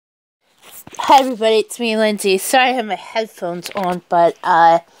Hi everybody, it's me, Lindsay. Sorry I have my headphones on, but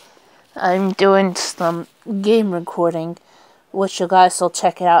I'm doing some game recording, which you guys will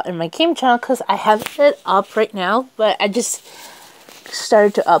check it out in my game channel because I have it up right now, but I just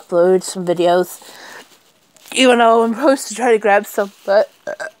started to upload some videos, even though I'm supposed to try to grab some, but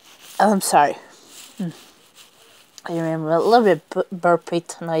I'm sorry. I am a little bit burpy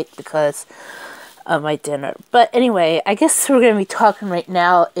tonight because of my dinner. But anyway, I guess we're going to be talking right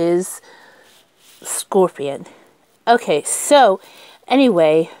now is Scorpion. Okay, so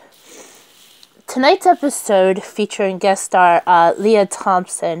anyway, tonight's episode featuring guest star Leah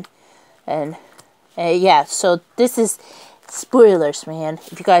Thompson, and yeah, so this is spoilers, man,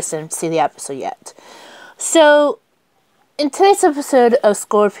 if you guys didn't see the episode yet. So in tonight's episode of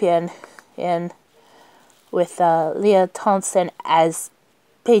Scorpion, and with Leah Thompson as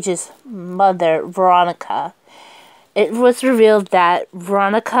Paige's mother, Veronica, it was revealed that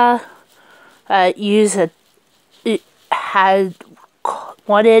Veronica had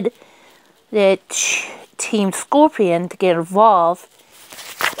wanted the Team Scorpion to get involved,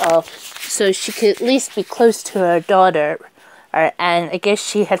 so she could at least be close to her daughter, and I guess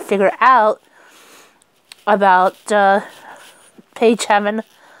she had figured out about Paige having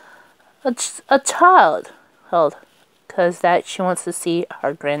a child, because that she wants to see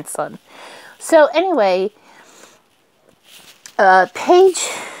her grandson. So anyway, Paige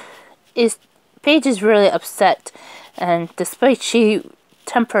is really upset, and despite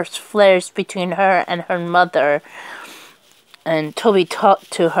tempers flares between her and her mother, and Toby talked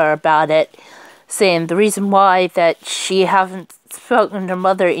to her about it, saying the reason why that she hasn't spoken to her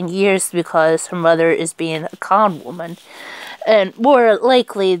mother in years because her mother is being a con woman, and more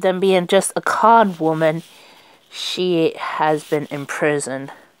likely than being just a con woman, she has been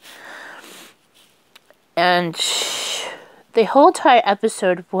imprisoned. And the whole entire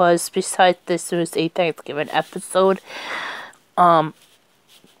episode was, besides this was a Thanksgiving episode, there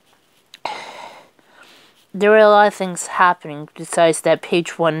were a lot of things happening besides that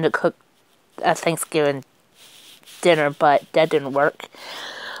Paige wanted to cook a Thanksgiving dinner, but that didn't work.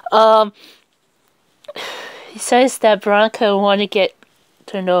 Besides that, Veronica wanted to get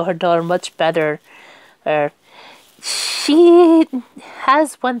to know her daughter much better. She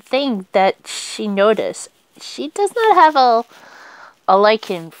has one thing that she noticed. She does not have a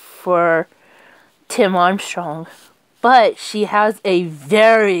liking for Tim Armstrong, but she has a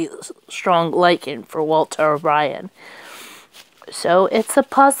very strong liking for Walter O'Brien. So it's a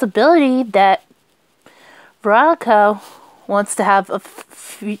possibility that Veronica wants to have a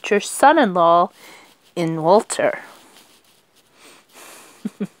future son-in-law in Walter.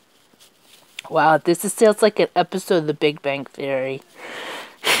 Wow, this sounds like an episode of The Big Bang Theory.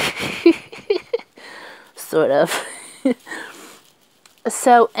 Sort of.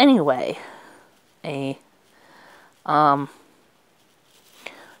 So anyway, so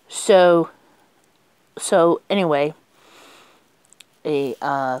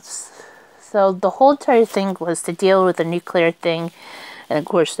the whole entire thing was to deal with the nuclear thing, and of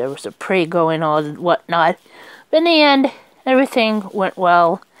course there was a parade going on and whatnot. But in the end, everything went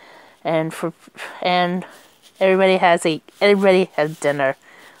well, and everybody had dinner.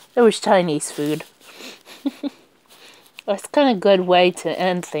 There was Chinese food. That's kind of a good way to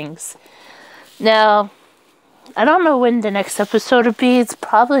end things. Now, I don't know when the next episode will be. It's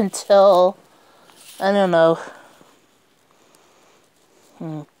probably until, I don't know.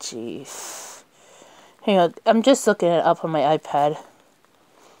 Jeez. Hang on, I'm just looking it up on my iPad.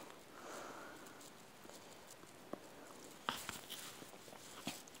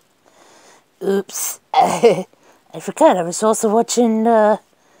 Oops. I forgot I was also watching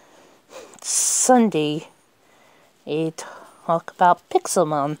Sunday. They talk about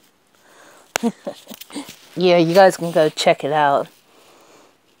Pixelmon. Yeah, you guys can go check it out.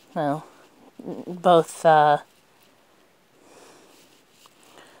 Well, both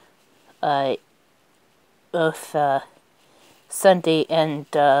Sunday and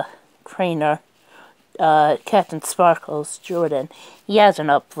Trainer, Captain Sparkles, Jordan, he has an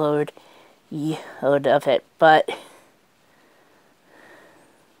upload of it, but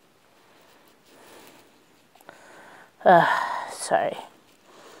sorry.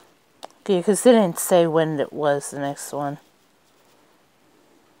 Okay, because they didn't say when it was the next one.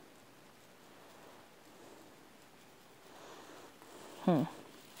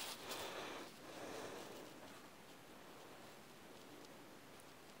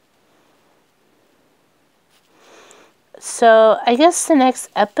 So, I guess the next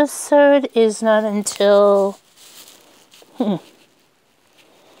episode is not until...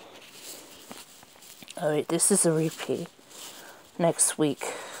 Alright, this is a repeat. Next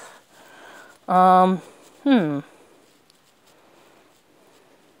week. Hmm.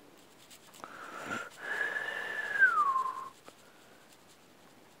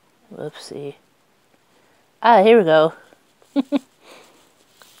 Whoopsie. Ah, here we go.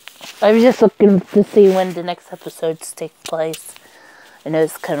 I was just looking to see when the next episodes take place. I know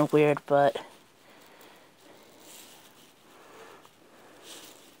it's kind of weird, but...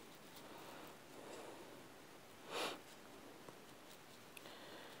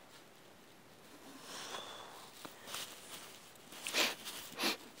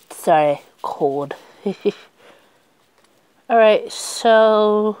 Sorry, cold. Alright,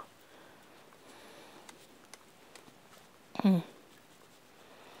 so...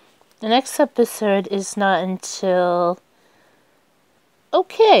 The next episode is not until...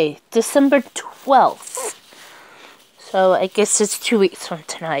 Okay, December 12th. So I guess it's 2 weeks from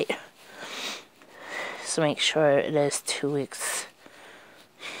tonight. So make sure it is 2 weeks.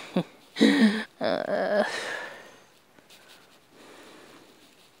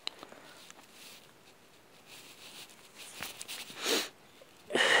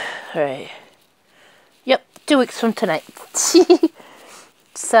 Alright. Yep, 2 weeks from tonight.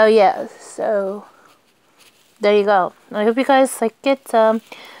 So yeah, so there you go. I hope you guys like it. You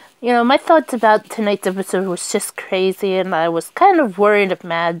know, my thoughts about tonight's episode was just crazy, and I was kind of worried and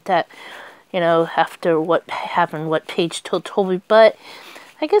mad that, you know, after what happened, what Paige told me, but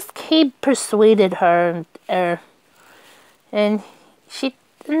I guess Cabe persuaded her, and she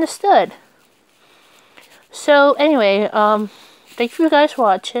understood. So anyway, thank you guys for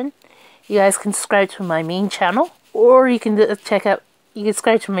watching. You guys can subscribe to my main channel, or you can you can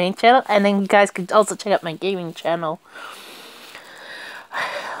subscribe to my main channel, and then you guys can also check out my gaming channel.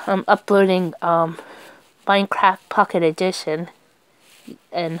 I'm uploading Minecraft Pocket Edition,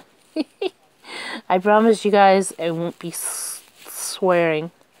 and I promise you guys I won't be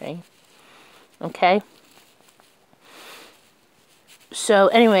swearing, okay? So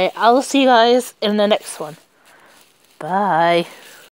anyway, I'll see you guys in the next one. Bye.